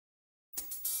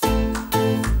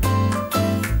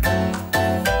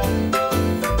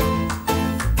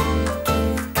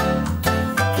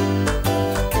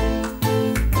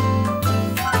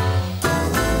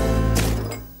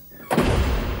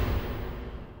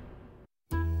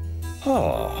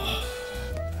Oh,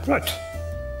 right.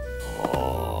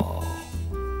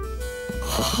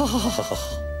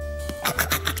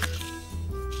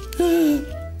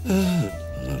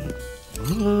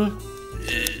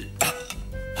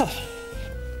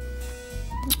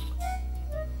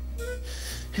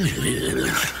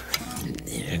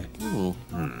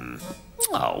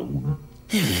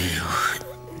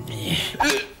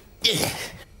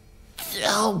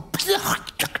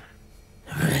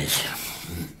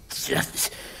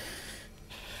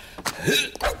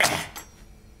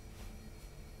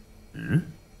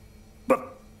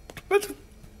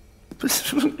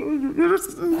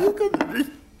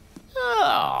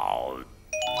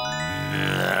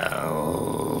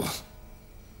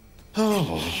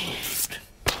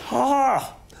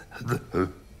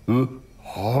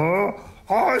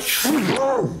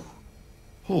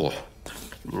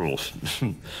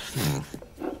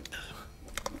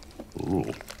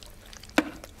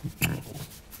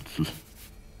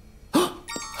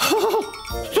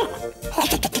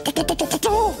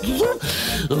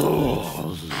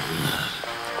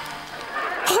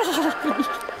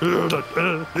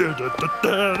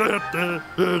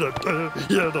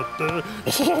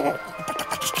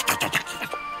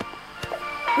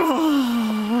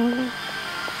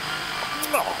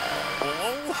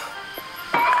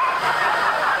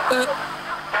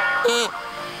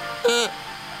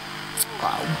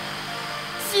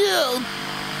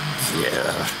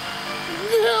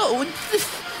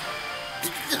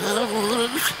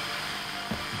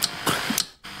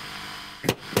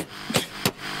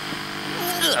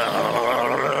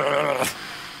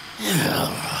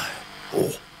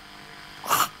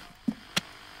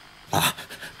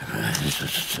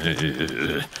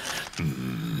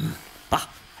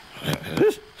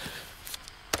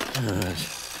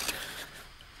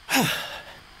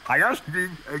 I just need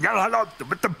a yellow hello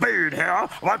with the beard here.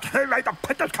 Want to like the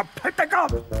pit that can pick the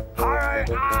gum. Hurry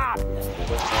up!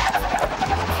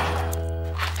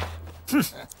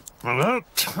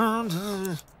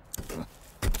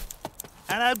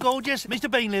 Hello, gorgeous. Mr.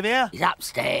 Bean live here? He's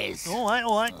upstairs. All right,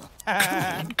 all right.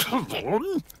 Come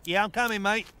on. Yeah, I'm coming,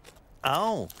 mate.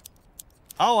 Oh.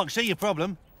 Oh, I can see your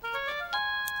problem.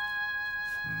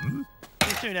 You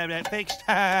soon have that fixed.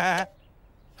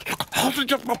 How to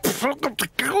get my program to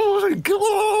go on? Go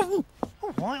on! All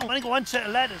right, I've only got one set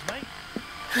of ladders, mate.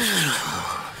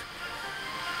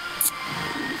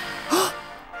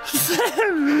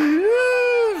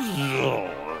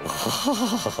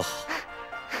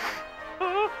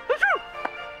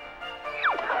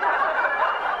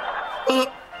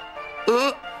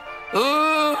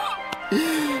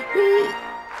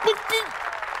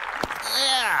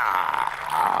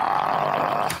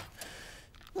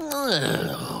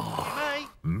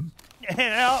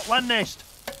 One nest.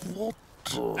 What?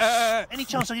 Any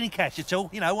chance I can catch at all?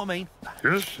 You know what I mean?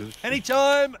 Yes, yes.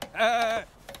 Anytime.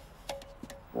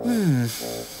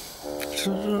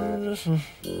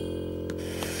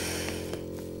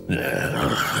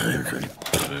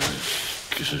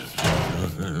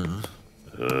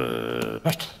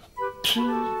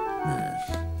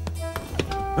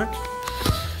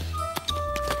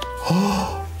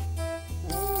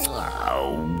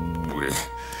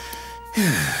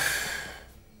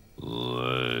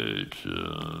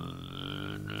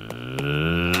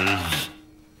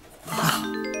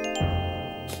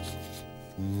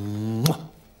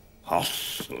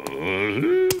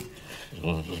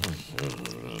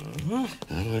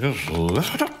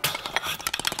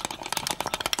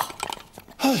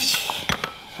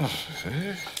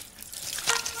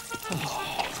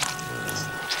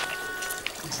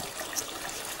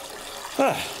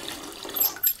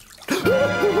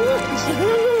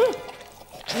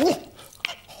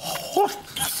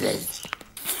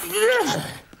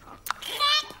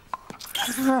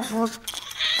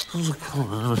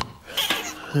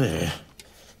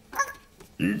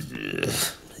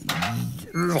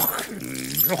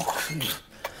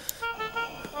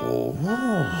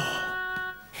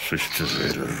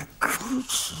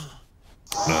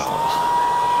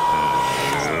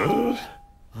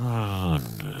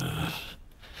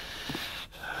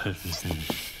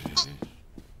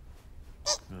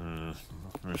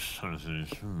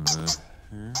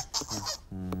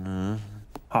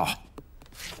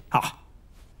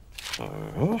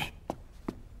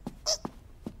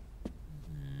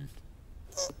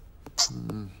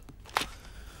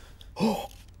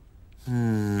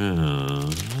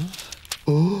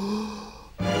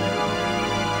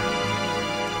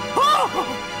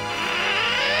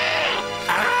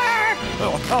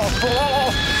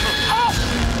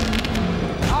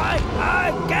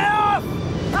 Get off!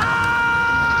 Ah!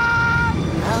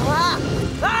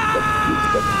 Ah!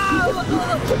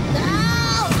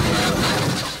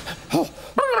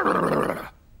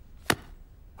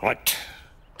 Right.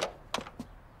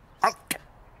 Out.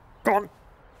 Go on.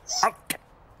 Out.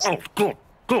 Out. Good.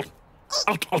 Good.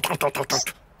 Out, out, out, out, out,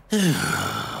 out.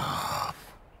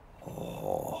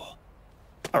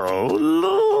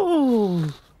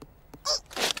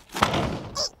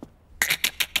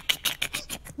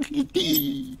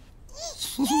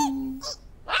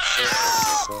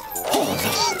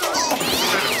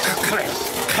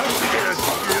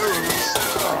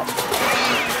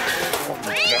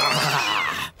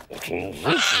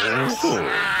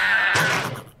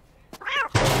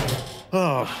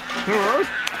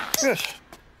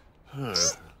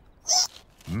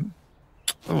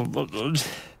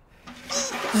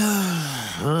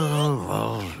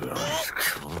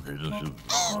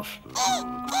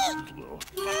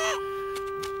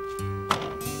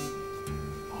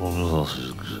 Oh, no.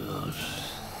 Yes.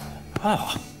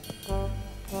 Ah.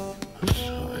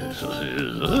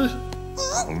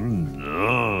 Oh,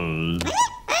 no.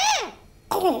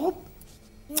 Oh,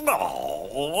 no.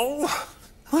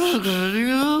 What's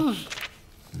this?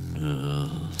 No.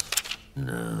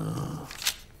 No.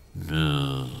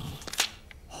 No.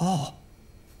 Oh.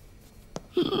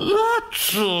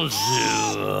 That's what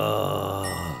you are.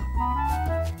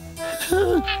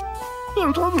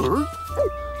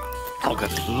 I'll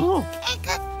get it along.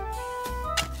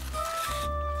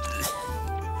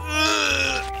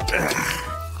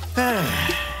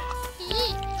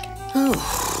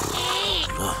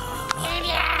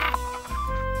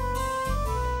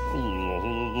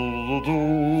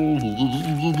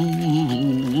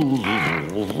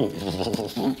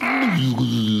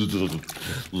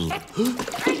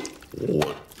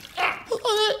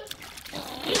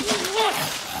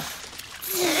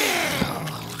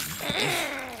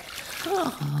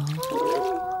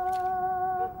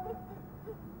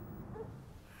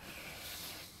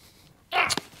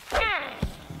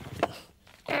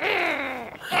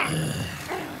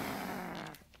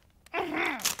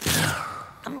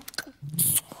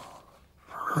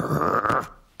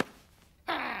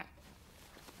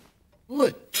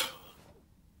 What?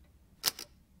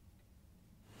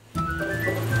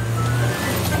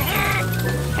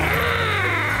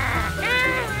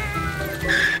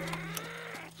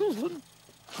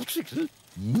 What's it?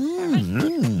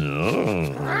 No.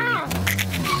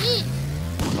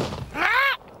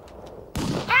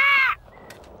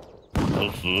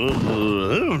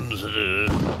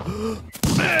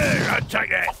 I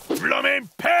take it! Blooming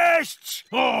pests!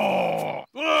 Oh!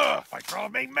 Ugh! They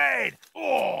drive me mad!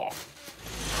 Oh!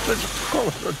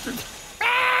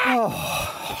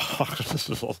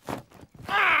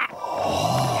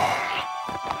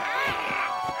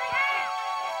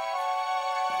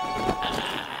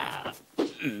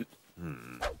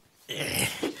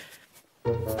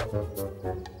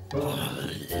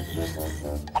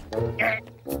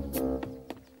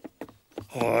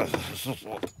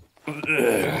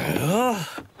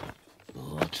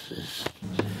 What's this?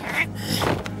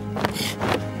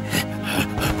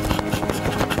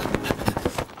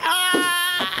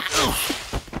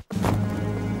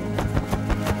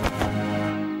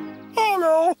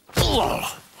 Hello!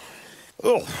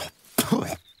 Oh.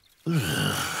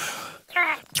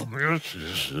 What's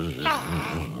this?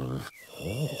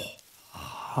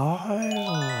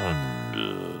 Highlander.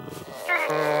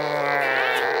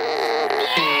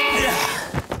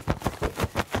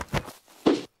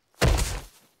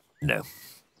 No.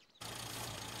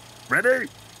 Ready?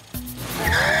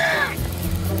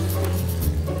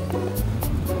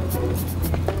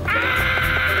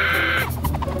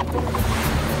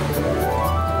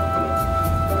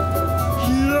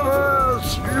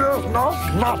 Yes, yes, not.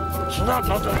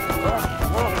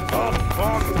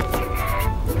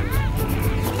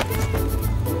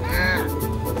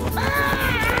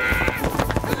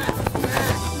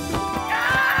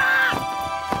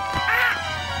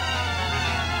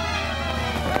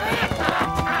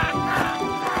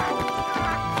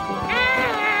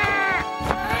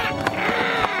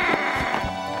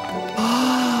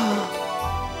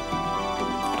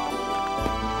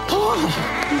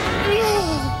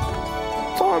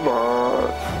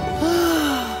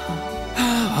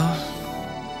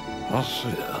 I'll see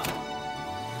ya.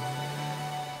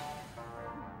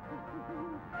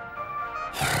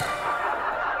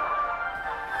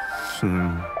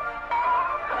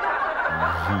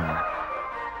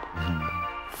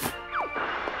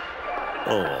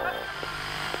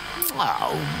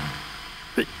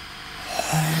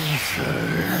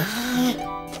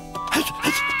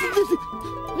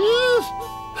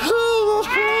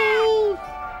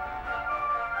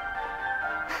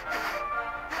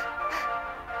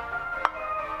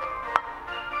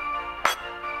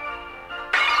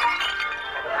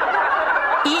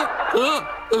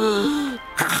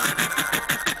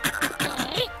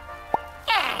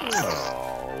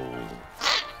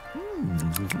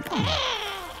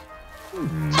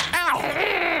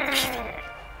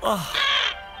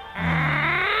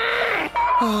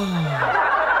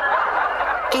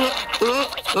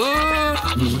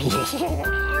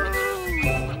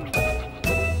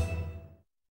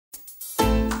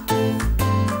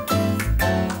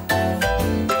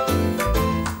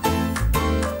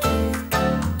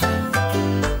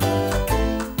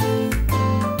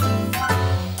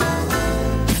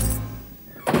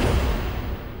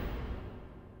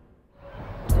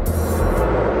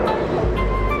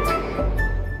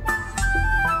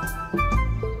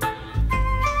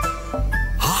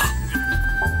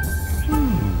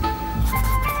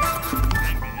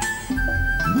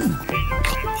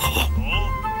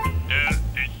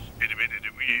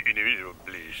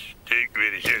 Please take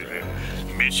very seriously.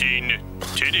 Missing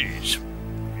titties.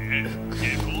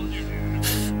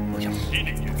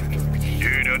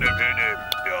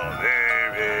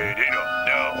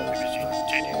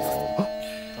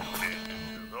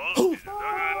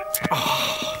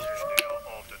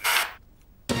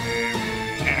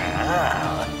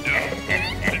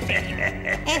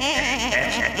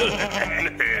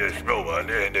 Here's Rowan,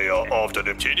 and they are after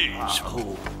the titties.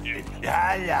 Oh.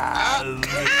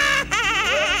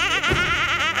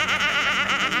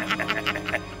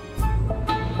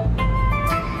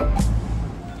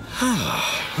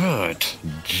 Right,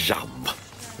 jump.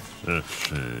 Let's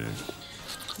see.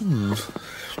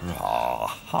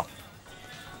 Aha.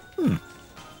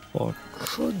 I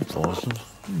could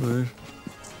possibly.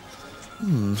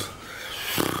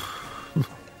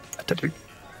 Teddy.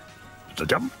 The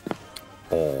jump.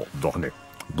 Or the honey.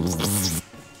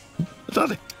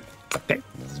 Daddy. Okay.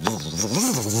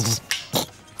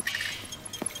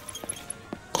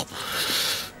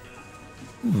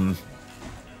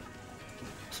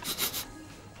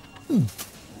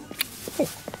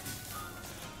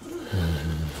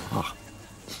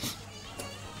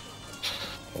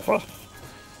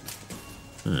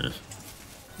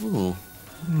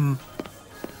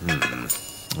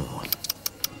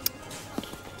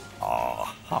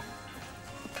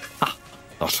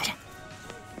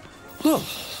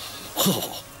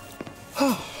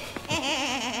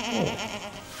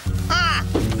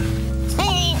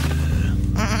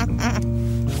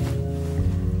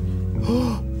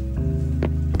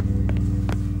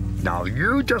 Now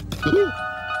you just.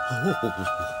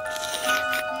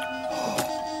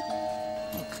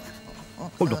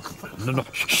 Oh no! No!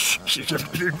 Shh! Be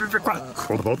quiet.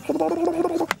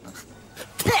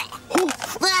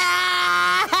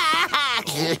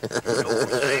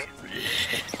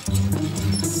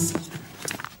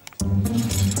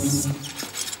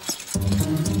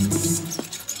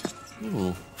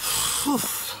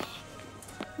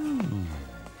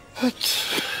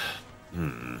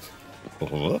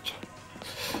 What?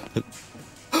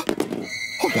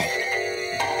 Oh no!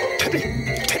 Teddy!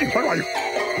 Teddy, where are you?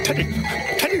 Teddy!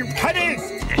 Teddy! Teddy!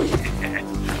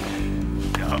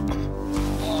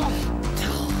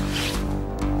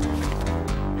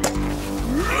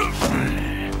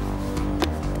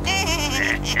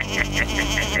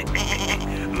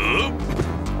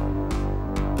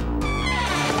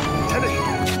 Teddy!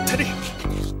 Teddy!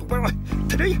 Where am I?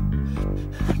 Teddy!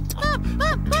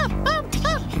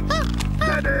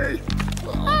 Teddy! Teddy!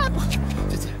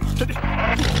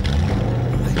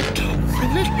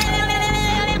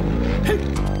 Hey!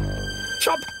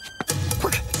 Jump!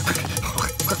 Quick!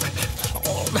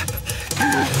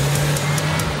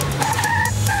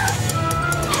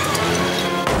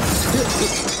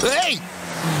 Hey!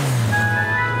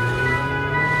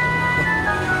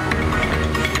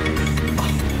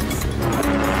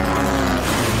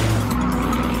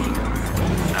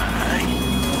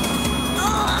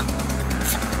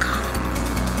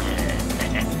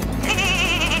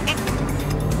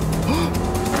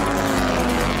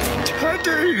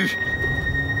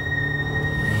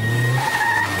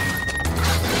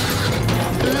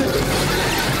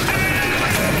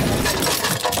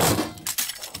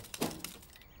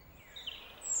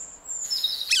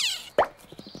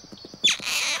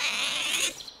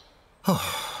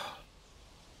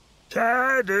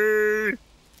 Teddy!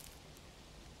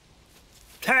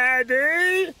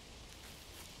 Teddy!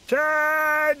 Teddy!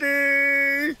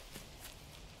 Teddy!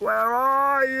 Where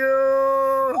are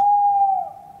you?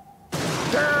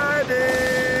 Teddy!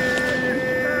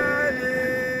 Teddy!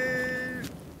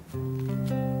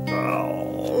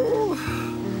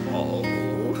 Oh,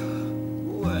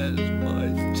 where's my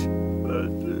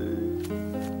Teddy?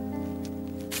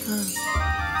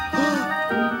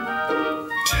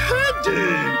 Teddy!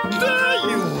 There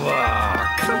you are!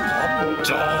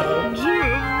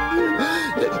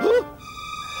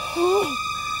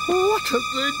 have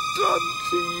they done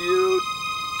to you,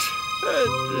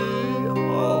 Teddy?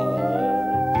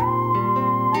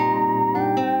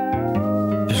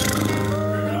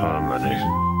 Harmony.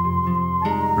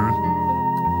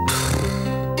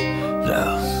 No.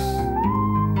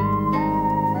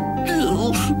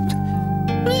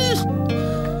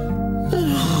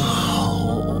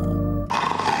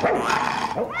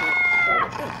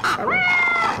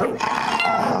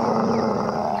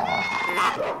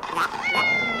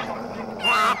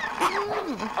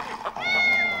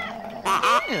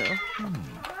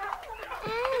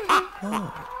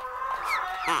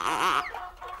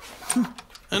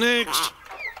 Next.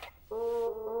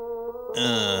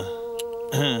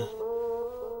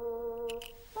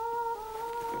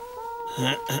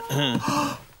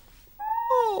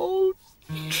 Oh,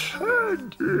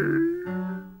 Teddy.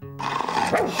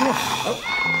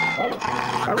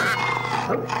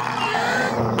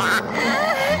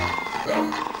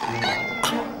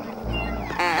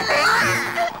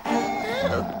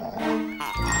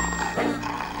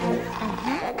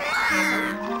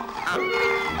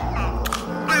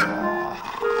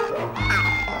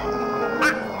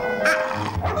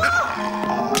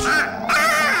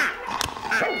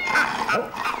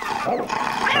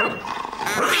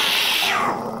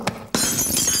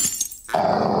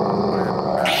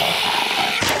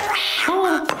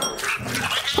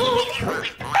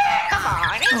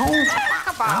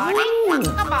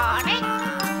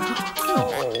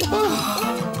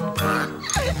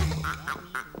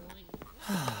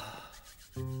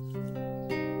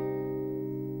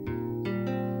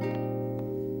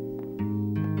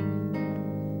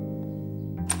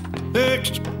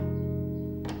 Next.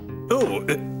 Oh,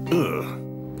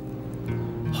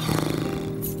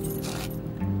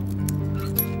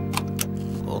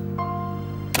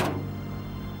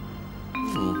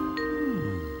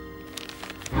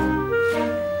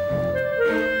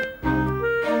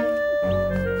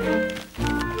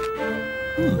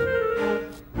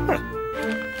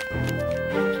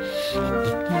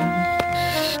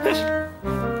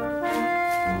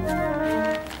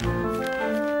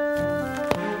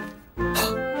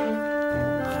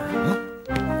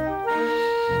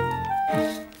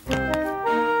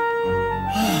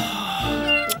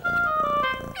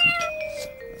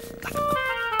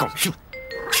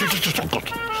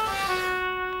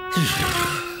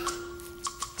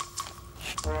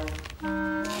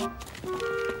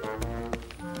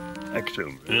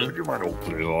 Excellent. Do you mind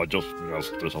opening? I just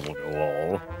this on the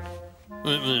wall.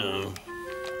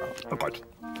 Right.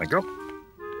 Thank you.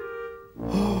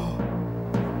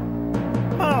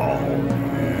 Oh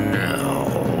no.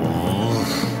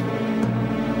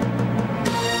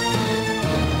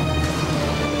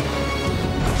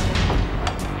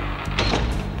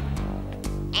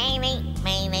 Eeny,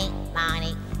 meeny,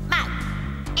 miny, moe.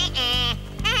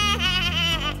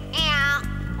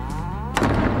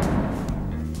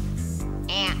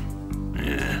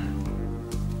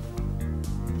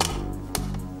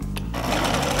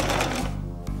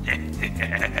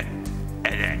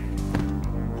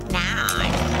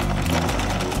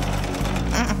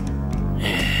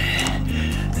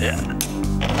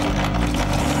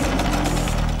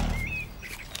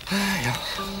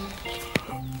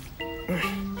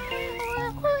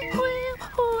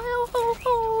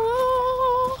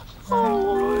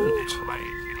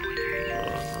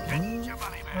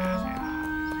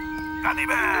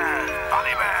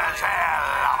 Bunny bears here,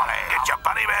 lovely. Get your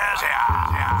bunny bears here.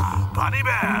 Bunny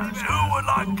bears, who would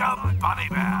like a bunny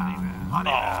bear?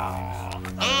 Bunny bears.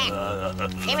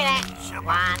 Give me that.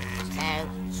 1,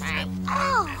 2, 3.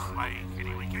 Oh. This way,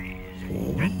 kitty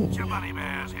wickies. Get your bunny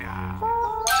bears here. Bunny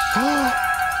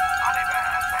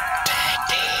bears here.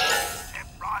 Step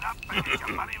right up and get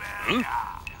your bunny bears here.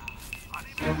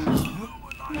 Bunny bears, who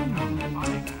would like a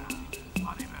bunny bear?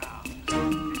 Bunny bears.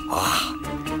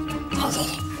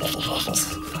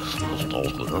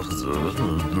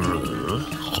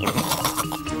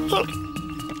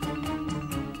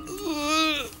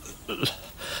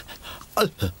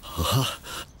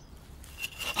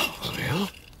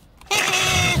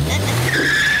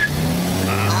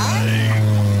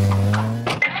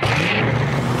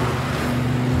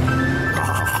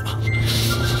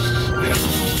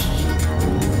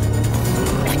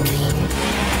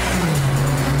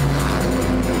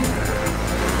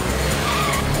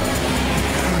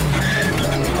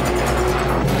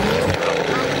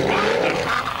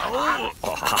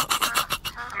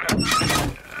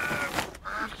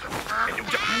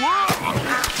 Whoa!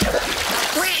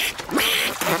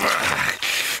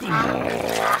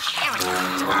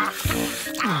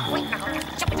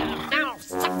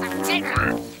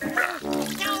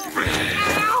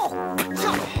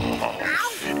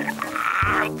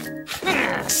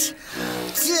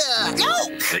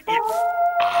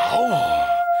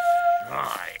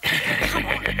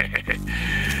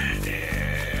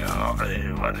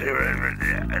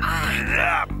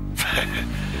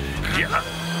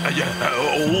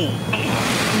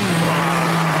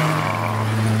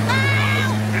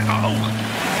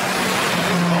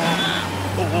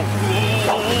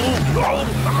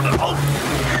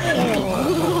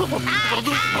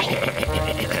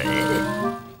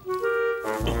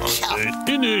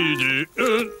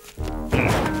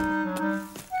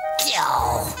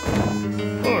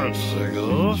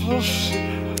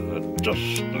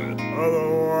 Just the other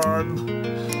one.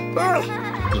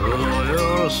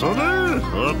 Yeah, Sonny,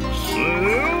 that's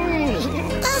you.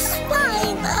 That's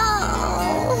fine.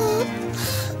 Oh.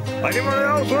 Anybody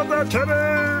else want that, Teddy?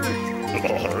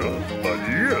 But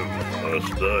you are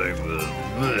staying with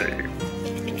me.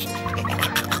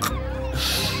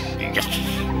 Yes.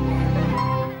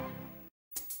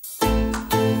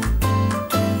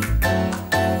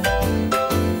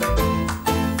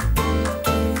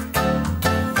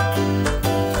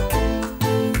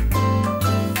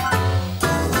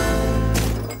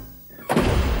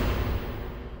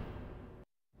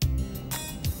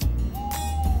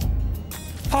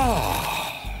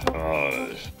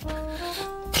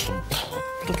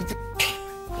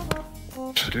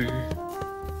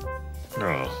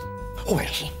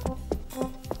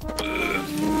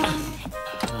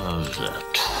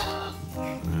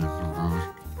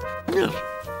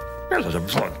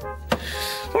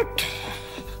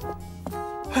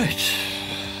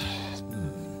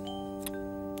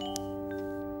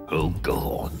 Oh, go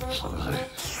on, Sonny.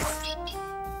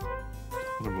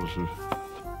 What was it?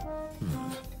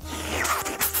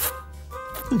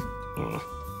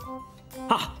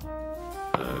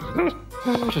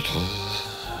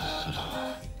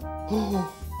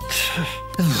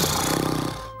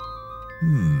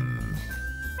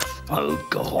 Oh,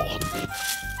 God.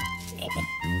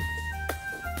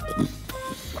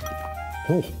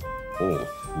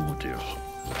 Oh, dear.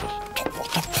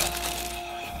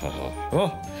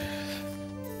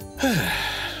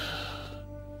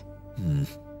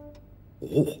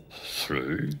 Oh,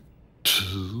 3,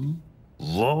 2,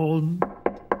 1.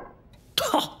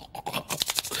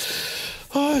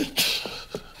 Right.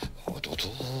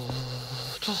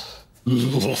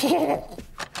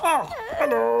 Oh,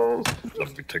 hello. Let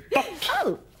me take that.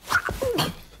 Oh.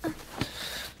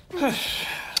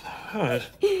 Right.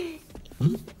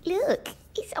 Look,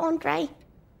 it's Andre.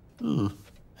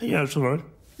 Yeah, it's all right.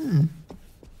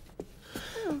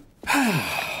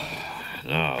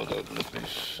 Now then, let me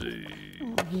see.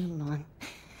 Oh, hang on.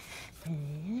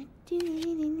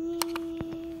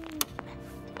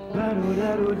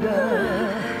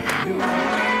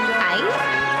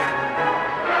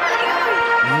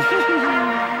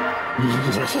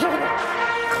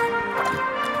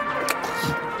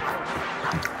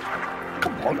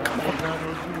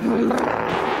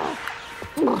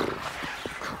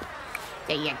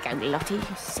 There you go, Lottie.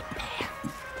 Sit there.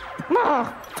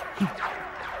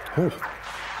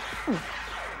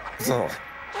 So.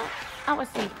 I was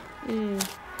see.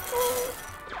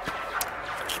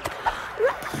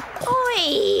 Oi!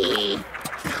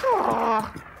 Oh.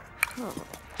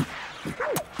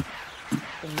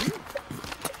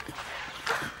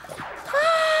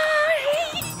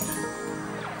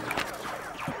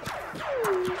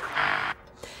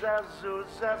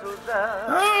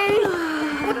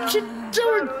 What you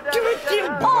doing? Give it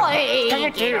here. Oi! Give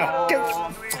it here.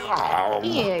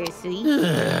 Here, see?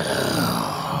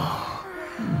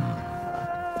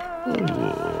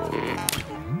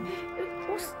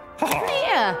 What's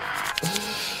here?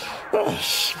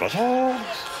 Special.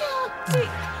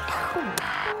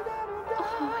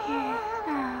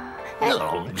 No.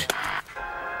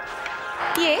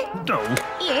 Yeah? No.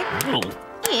 Yeah? No.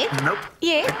 Yeah? Nope.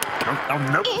 Yeah? No.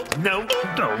 No. No.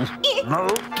 No. No. No.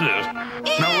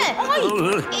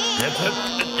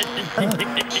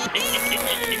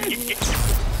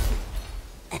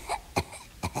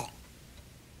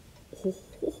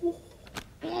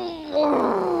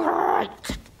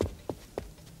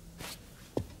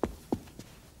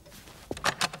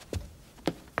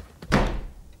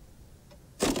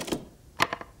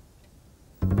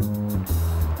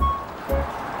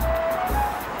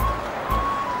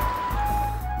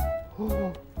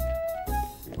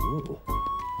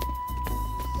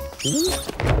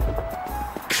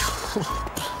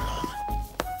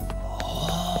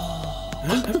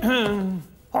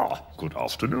 Good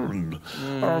afternoon.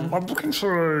 I'm looking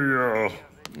for a...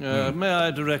 May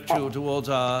I direct you towards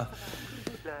our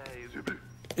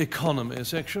economy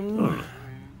section?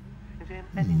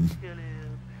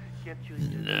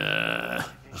 Nah,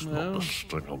 that's not the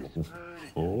thing I'm looking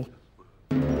for.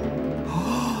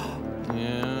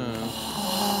 Yeah.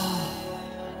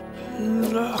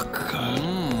 Look.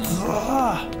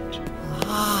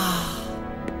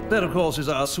 That, of course, is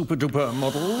our super-duper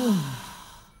model.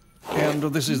 And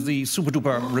this is the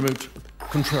super-duper remote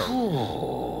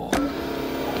control.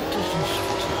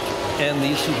 And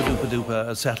the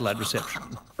super-duper-duper satellite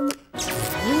reception.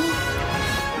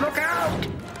 Look out!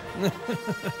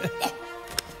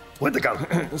 Where'd they go?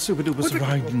 Super-duper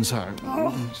surrounding sound.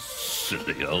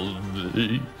 Silly old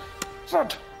me.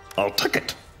 But I'll take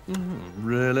it.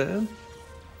 Really?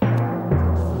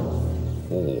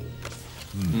 Oh.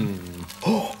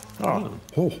 Oh. Oh.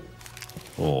 Oh.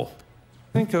 Oh.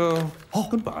 Thank you. Oh.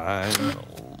 Goodbye.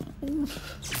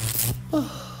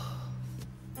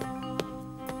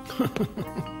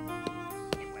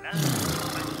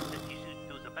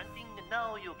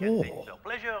 Now you can take your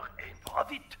pleasure and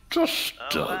profit. Just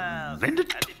a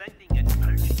minute.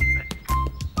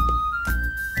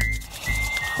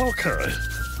 Okay.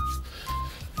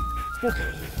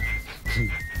 Okay.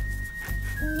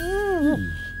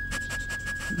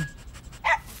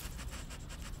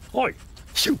 Oi!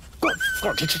 Shoot! Go!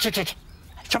 Go! Shit!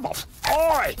 Jump off!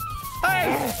 Oi!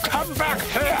 Hey! Come back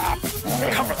here!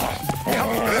 Come here!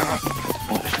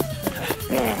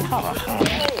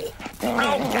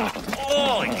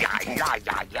 Oh,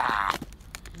 yeah!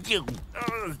 You!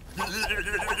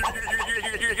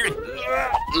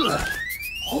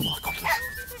 Oh my God!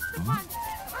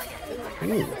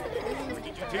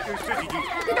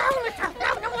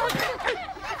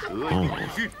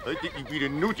 I think you've been a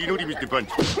naughty, Mr. Punch.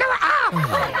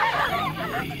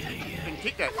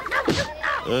 Take that.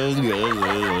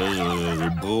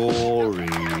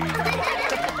 Boring.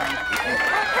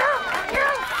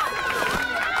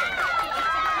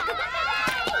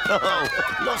 Oh,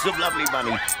 lots of lovely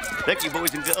money. Thank you,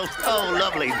 boys and girls. Oh,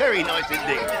 lovely. Very nice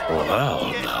indeed.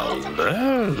 Well, now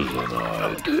there's an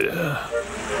idea.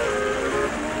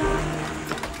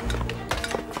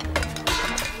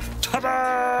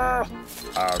 Ta-da!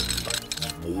 And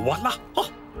voila! Oh.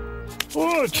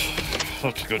 Good.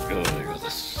 Let's get going with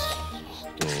this.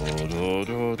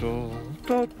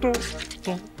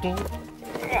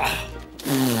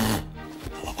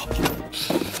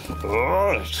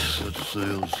 Alright, it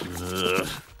sails.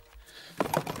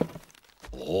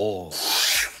 Oh.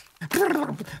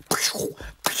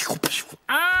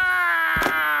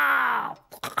 Ah!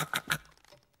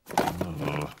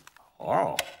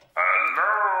 Oh.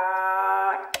 Hello?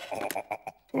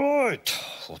 Right.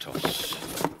 What else?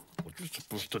 What are you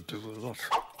supposed to do with that?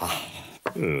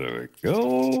 There we go.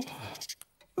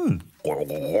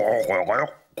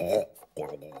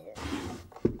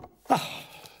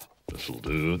 This'll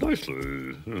do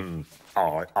nicely. I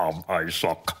am a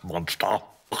sock monster.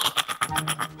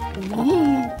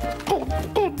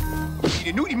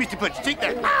 You're naughty, Mr. Punch. Take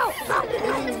that.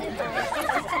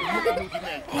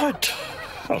 Right.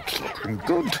 That's looking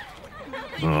good.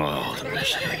 Oh, let me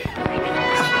see.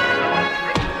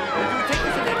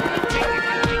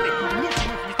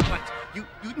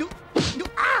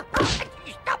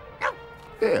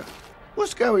 Here,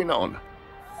 what's going on?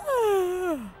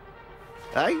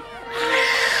 Hey?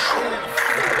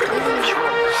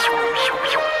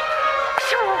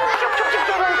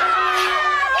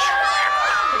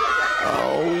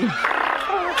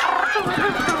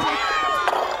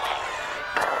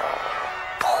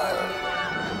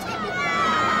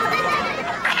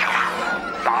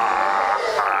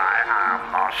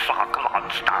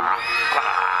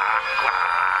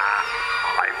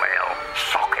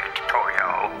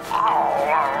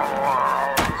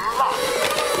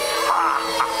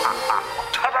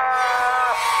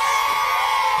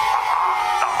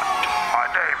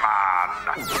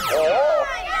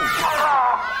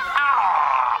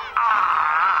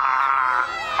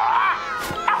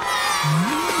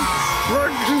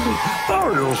 Oh,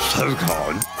 you're so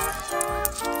kind.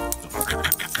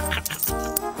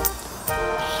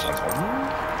 7,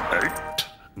 8,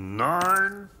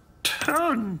 9,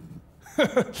 10.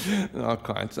 Not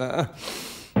quite, sir.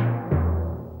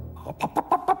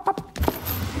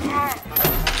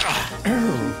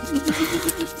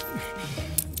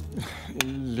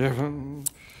 11,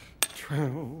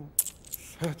 12,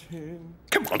 13.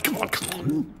 Come on.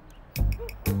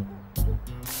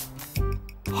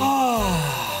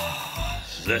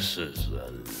 This is the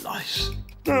lice.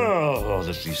 Oh,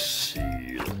 let me see.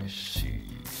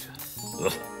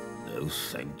 Oh, no,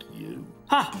 thank you.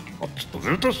 What's the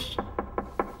this?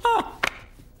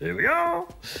 Here we are.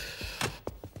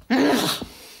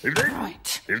 Evening.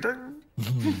 Right. Evening.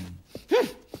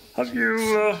 Have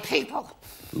you, People.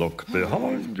 Look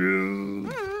behind you.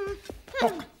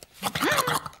 Look.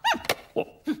 Oh,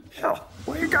 yeah.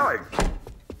 Where are you going?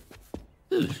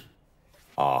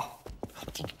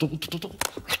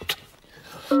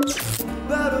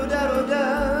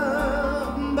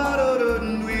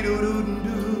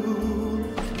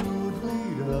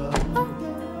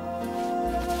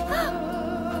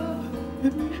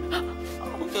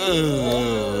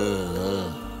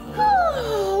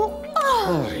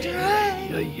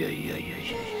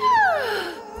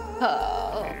 No,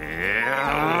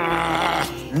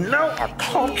 I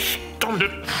can't stand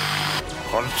it.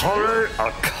 I'm sorry,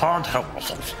 I can't help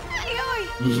myself.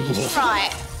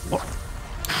 Right.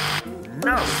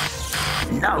 No,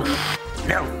 no,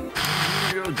 no.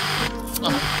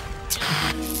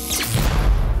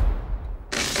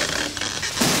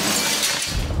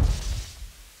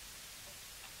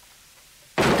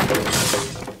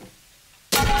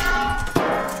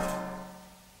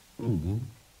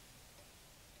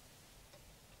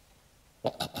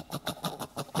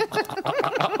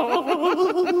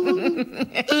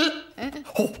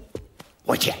 Oh,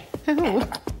 watch it. There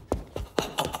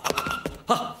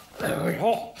we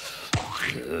are.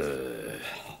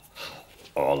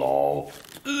 Hello.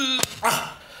 Halt.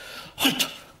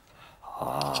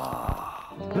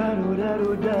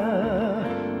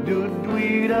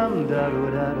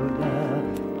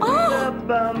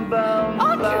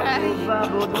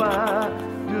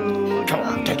 Come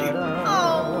on, Teddy.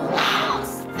 Oh,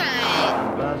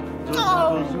 Stan. Oh.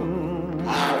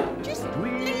 Just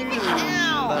leave it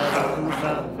now.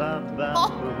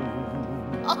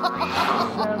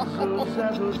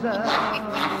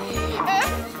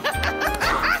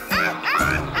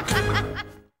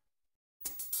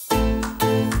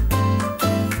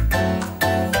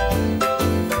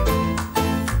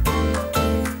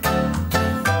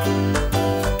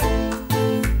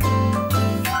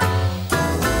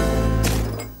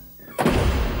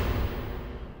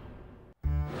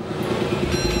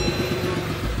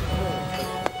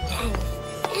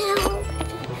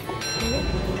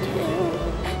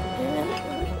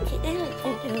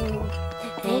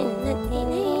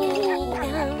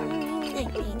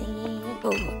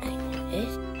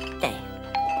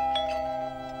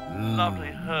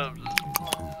 Lovely herbs.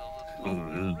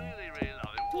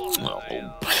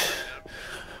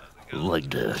 Like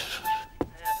this.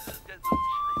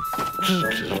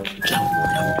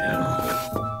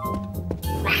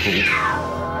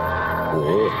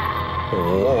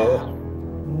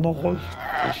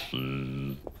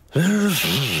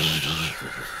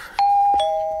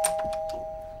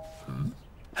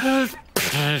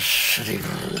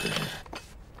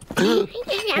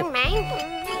 Young man.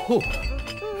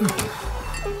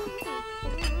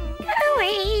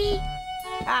 Hurry.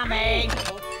 Coming.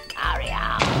 Hurry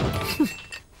up.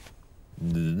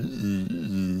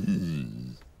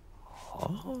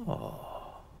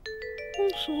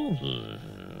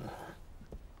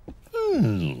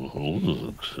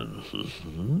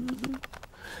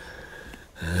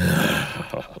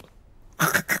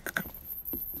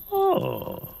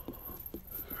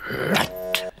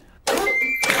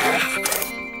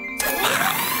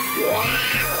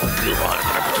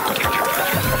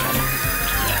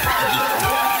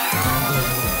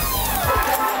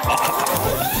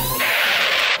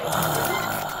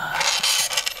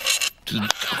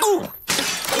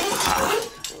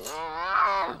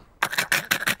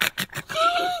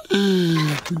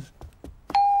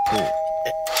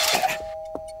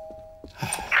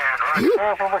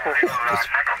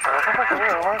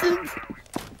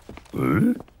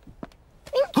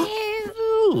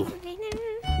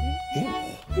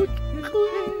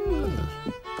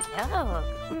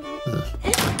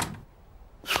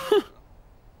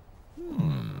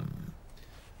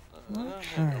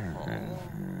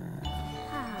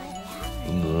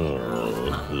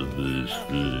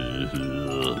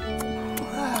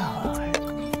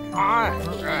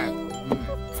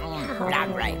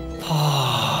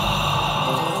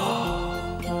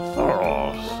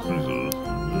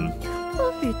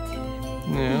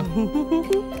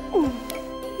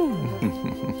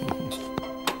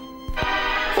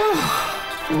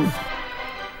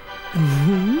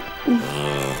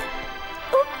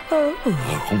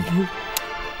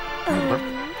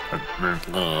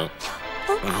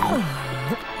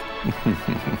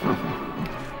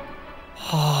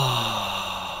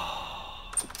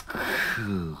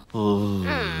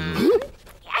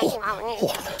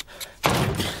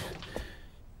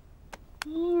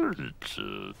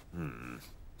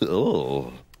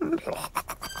 Oh.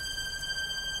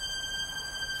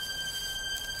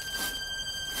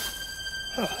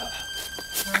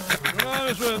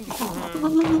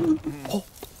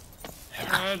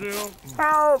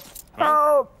 Help!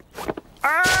 Help!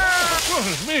 Ah! What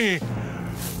is me?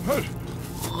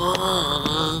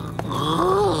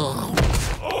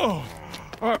 Oh!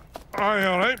 Are you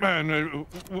all right, man?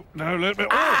 Now let me...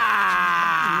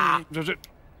 Oh! Does it...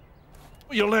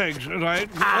 Your legs, right?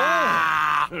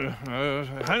 Oh!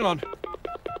 Hang on.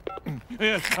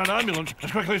 Yes, an ambulance,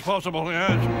 as quickly as possible,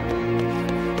 yes.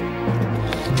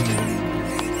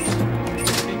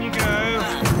 In you go.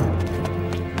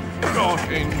 Gosh,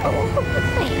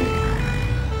 in.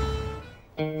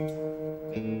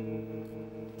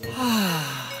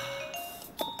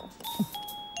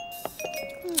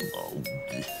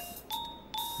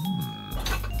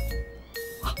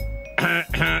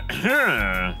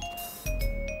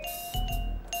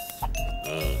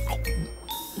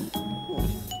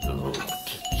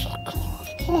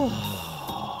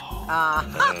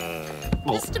 Aha!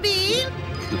 Mr. Bean?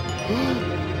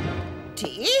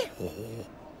 Tea?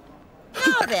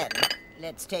 Now then,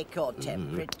 let's take your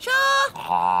temperature.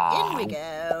 In we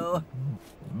go.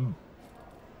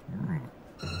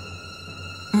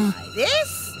 Try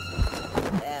this.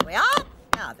 There we are.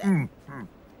 Now then.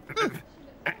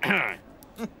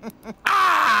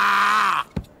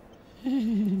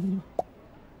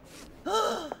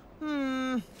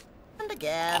 And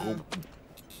again.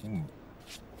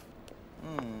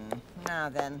 Now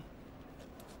then.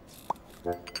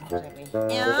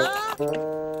 Yeah.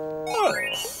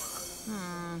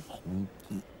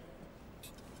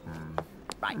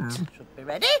 Right, should be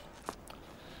ready.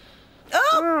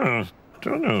 Oh!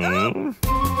 Don't know.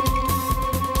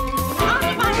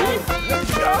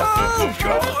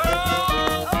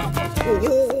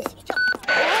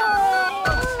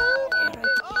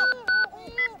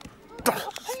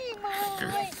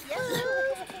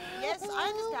 Yes, I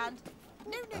understand.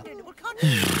 No, we can't.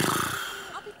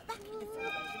 I'll be back in a few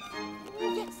moments.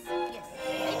 Yes.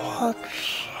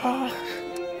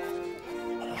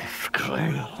 What's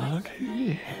going on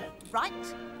here? Right,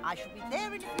 I shall be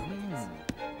there in a few minutes.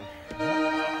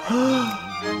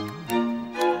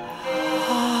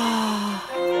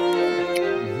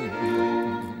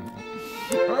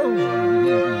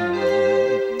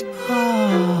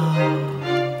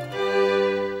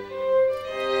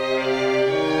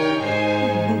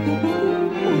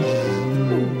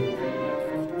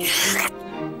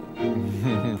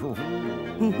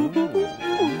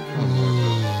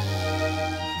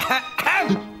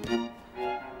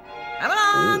 Come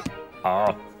along.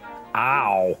 Ow.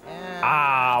 Ow.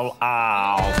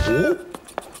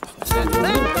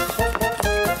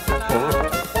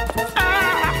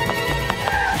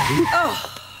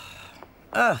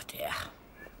 Oh dear.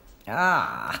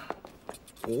 Ah.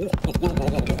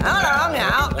 Come along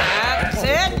now. That's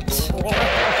it.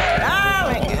 There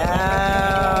we go.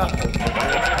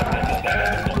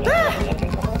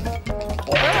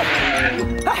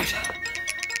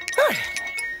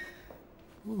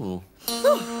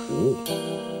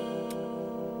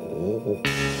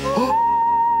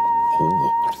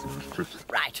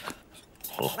 Right.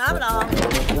 Come along.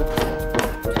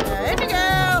 In we go.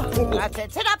 That's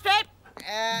it. Sit up straight.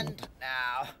 And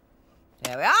now.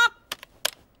 There we are.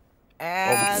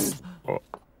 And.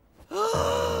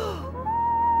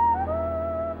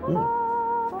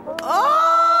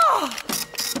 Oh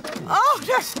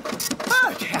dear.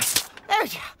 Oh dear. Oh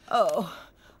dear.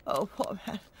 Oh, poor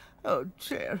man. Oh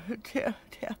dear. I can't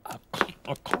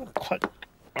quite.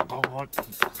 Come along.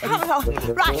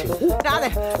 Right. Now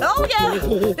then. Oh yeah.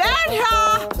 There you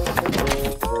are.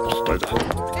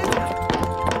 Stay there.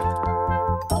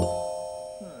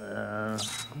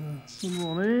 Good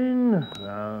morning.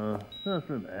 Just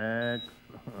relax.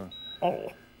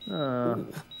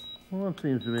 What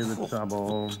seems to be the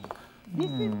trouble? This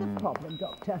is the problem,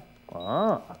 Doctor.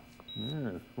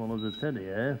 Yes, swallowed a teddy,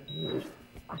 eh?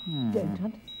 I don't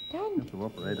understand. To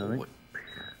operate, I think.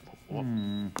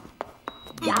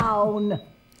 Down.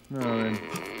 Now then.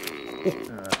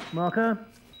 Marker?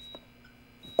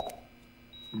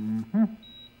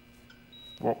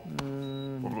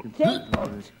 Take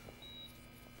point.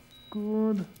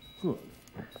 Good.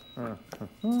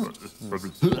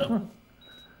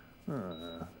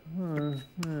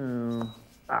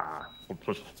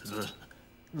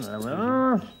 There we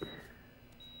are.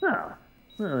 Now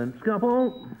then,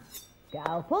 scalpel.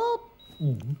 Scalpel.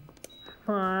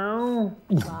 File.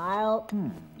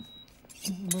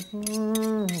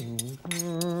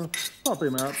 Pop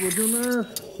him out, would you, nurse?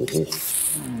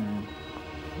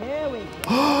 Here we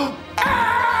go.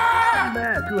 Come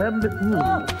back, you haven't been...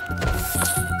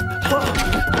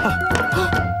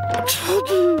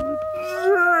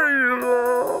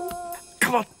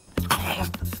 Come on.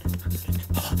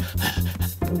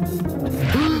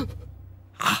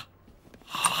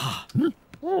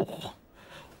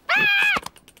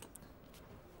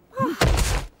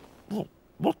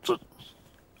 What's it?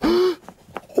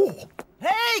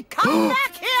 Hey, come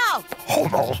back here!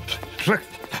 Hold on.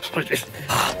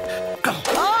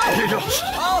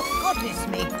 Oh, goodness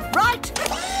me. Right.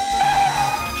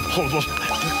 Hold on.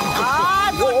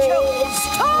 I've got you.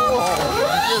 Stop!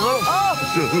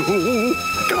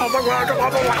 Come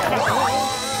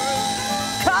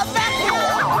back here!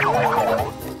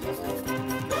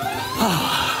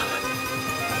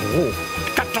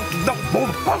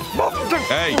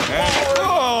 Hey.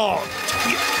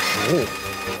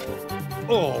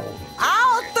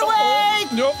 Out the way!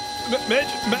 No.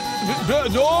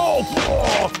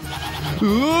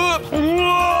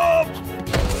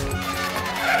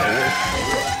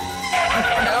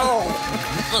 No.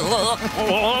 Ha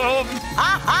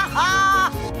ha ha!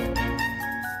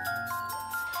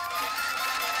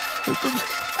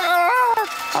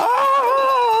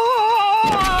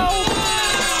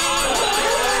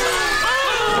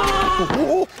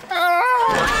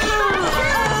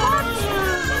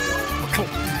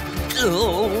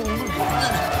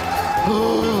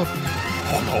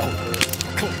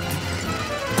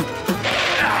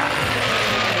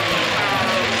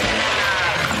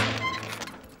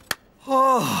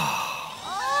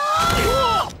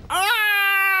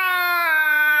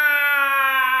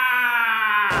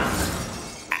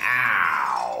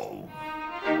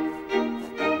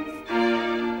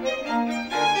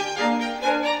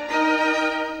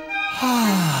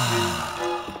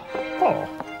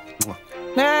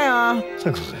 There you are.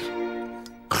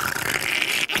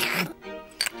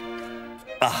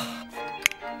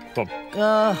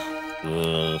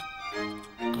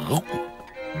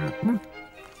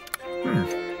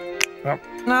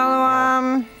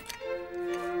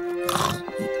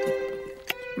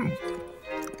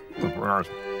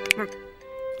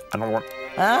 Another one.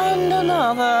 And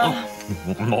another.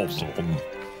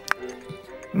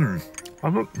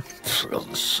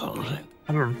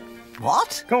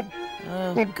 What?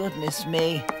 Oh, goodness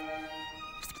me.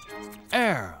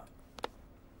 Air.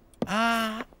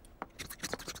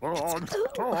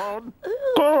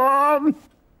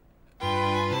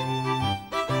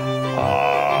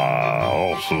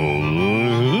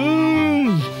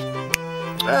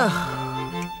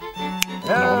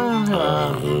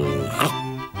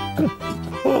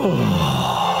 Oh.